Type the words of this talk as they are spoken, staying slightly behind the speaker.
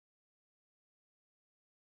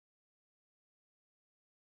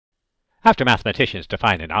After mathematicians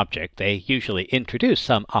define an object, they usually introduce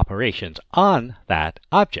some operations on that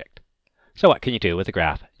object. So what can you do with the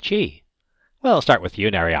graph G? Well, start with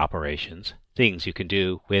unary operations, things you can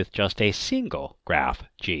do with just a single graph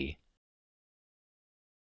G.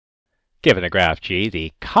 Given a graph G,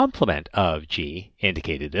 the complement of G,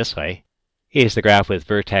 indicated this way, is the graph with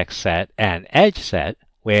vertex set and edge set,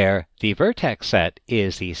 where the vertex set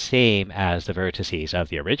is the same as the vertices of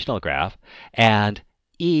the original graph, and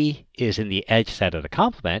E is in the edge set of the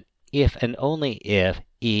complement if and only if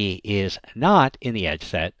E is not in the edge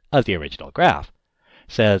set of the original graph.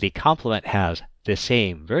 So the complement has the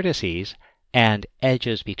same vertices and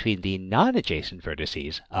edges between the non-adjacent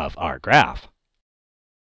vertices of our graph.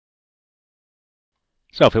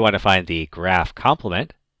 So if we want to find the graph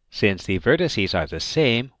complement, since the vertices are the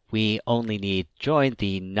same, we only need join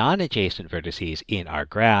the non-adjacent vertices in our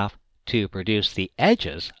graph to produce the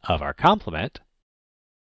edges of our complement.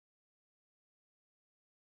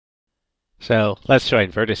 So let's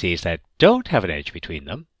join vertices that don't have an edge between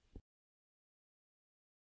them.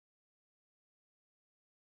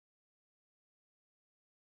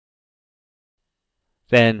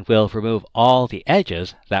 Then we'll remove all the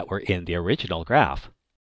edges that were in the original graph.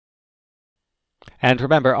 And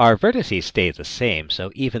remember, our vertices stay the same,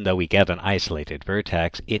 so even though we get an isolated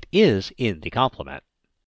vertex, it is in the complement.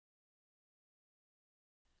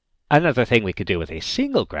 Another thing we could do with a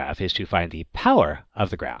single graph is to find the power of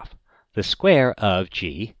the graph. The square of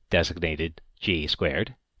G, designated G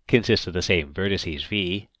squared, consists of the same vertices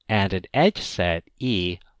V and an edge set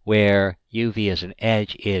E, where UV is an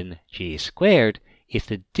edge in G squared if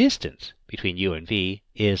the distance between U and V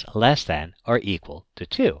is less than or equal to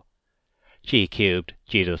 2. G cubed,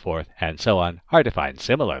 G to the fourth, and so on are defined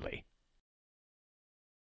similarly.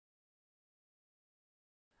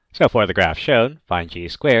 So for the graph shown, find G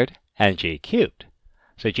squared and G cubed.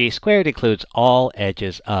 So G squared includes all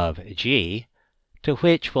edges of G, to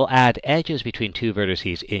which we'll add edges between two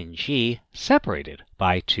vertices in G separated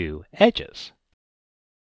by two edges.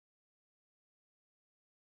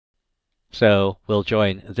 So we'll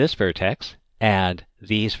join this vertex and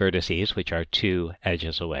these vertices, which are two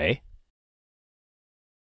edges away.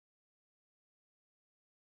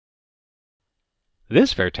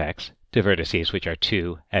 This vertex to vertices which are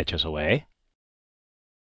two edges away.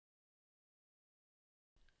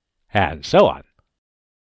 And so on.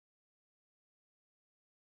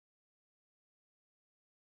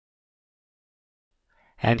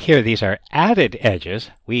 And here these are added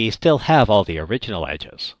edges. We still have all the original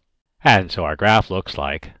edges. And so our graph looks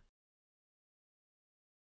like,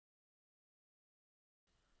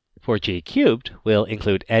 for G cubed, we'll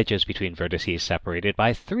include edges between vertices separated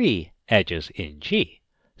by 3 edges in G.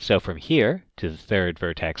 So from here to the third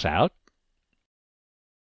vertex out,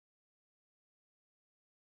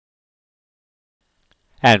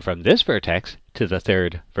 and from this vertex to the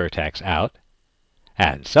third vertex out,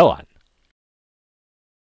 and so on.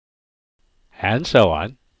 And so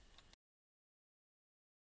on.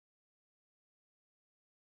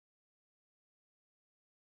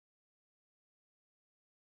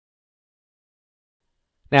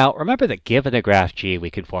 Now, remember that given a graph G, we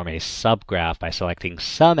can form a subgraph by selecting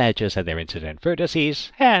some edges and their incident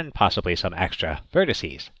vertices, and possibly some extra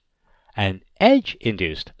vertices. An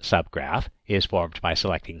edge-induced subgraph is formed by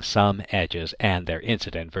selecting some edges and their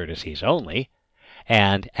incident vertices only,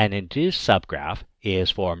 and an induced subgraph is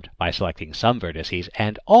formed by selecting some vertices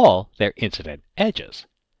and all their incident edges.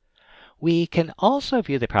 We can also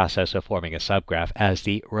view the process of forming a subgraph as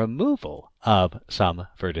the removal of some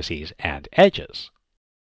vertices and edges.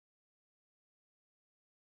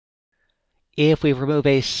 If we remove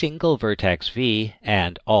a single vertex V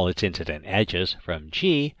and all its incident edges from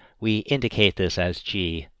G, we indicate this as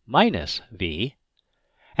G minus V.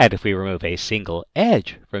 And if we remove a single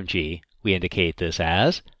edge from G, we indicate this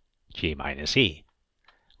as G minus E.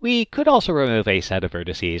 We could also remove a set of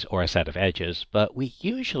vertices or a set of edges, but we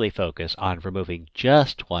usually focus on removing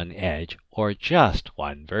just one edge or just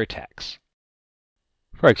one vertex.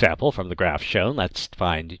 For example, from the graph shown, let's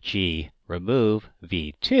find G remove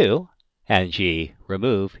V2 and G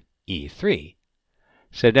remove E3.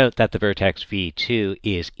 So note that the vertex V2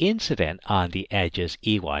 is incident on the edges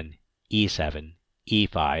E1, E7,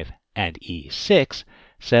 E5, and E6,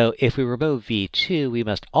 so if we remove V2, we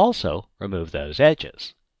must also remove those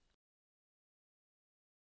edges.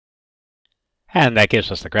 And that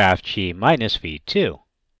gives us the graph G minus V2.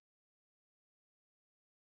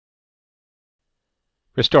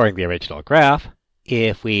 Restoring the original graph,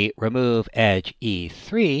 if we remove edge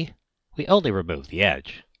E3, we only remove the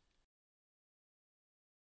edge.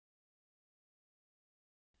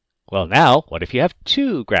 Well, now, what if you have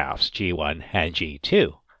two graphs, G1 and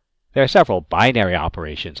G2? There are several binary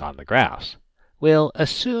operations on the graphs. We'll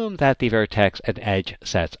assume that the vertex and edge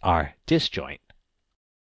sets are disjoint.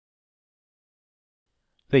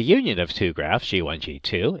 The union of two graphs, G1,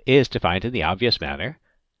 G2, is defined in the obvious manner.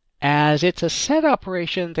 As it's a set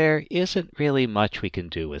operation, there isn't really much we can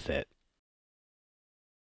do with it.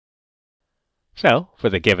 So, for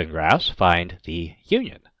the given graphs, find the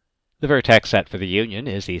union. The vertex set for the union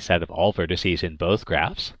is the set of all vertices in both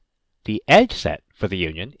graphs. The edge set for the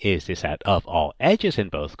union is the set of all edges in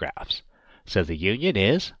both graphs. So the union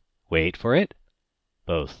is, wait for it,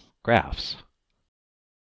 both graphs.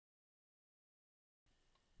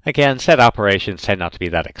 Again, set operations tend not to be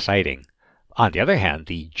that exciting. On the other hand,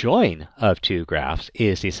 the join of two graphs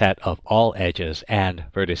is the set of all edges and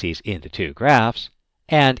vertices in the two graphs,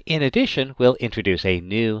 and in addition, we'll introduce a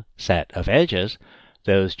new set of edges,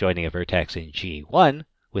 those joining a vertex in G1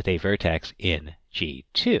 with a vertex in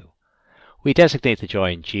G2. We designate the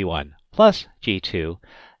join G1 plus G2,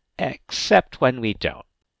 except when we don't.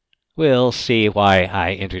 We'll see why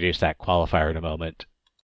I introduce that qualifier in a moment.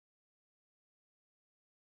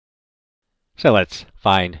 So let's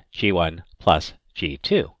find G1 plus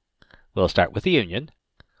G2. We'll start with the union.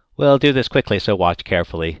 We'll do this quickly, so watch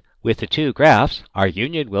carefully. With the two graphs, our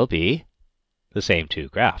union will be the same two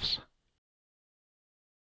graphs.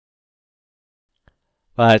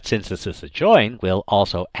 But since this is a join, we'll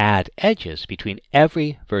also add edges between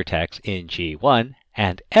every vertex in G1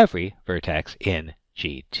 and every vertex in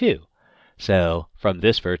G2. So from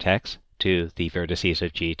this vertex to the vertices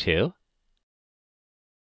of G2,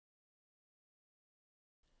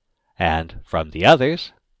 and from the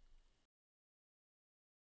others,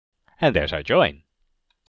 and there's our join.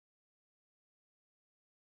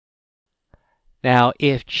 Now,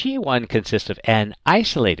 if G1 consists of n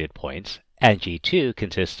isolated points, and G2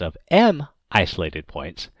 consists of m isolated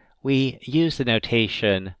points, we use the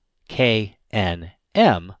notation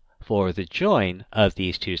KNM for the join of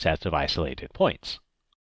these two sets of isolated points.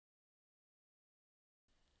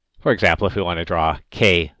 For example, if we want to draw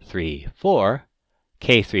K34,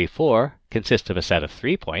 K34 consists of a set of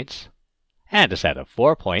 3 points and a set of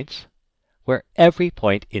 4 points, where every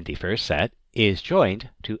point in the first set is joined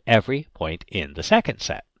to every point in the second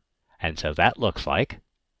set. And so that looks like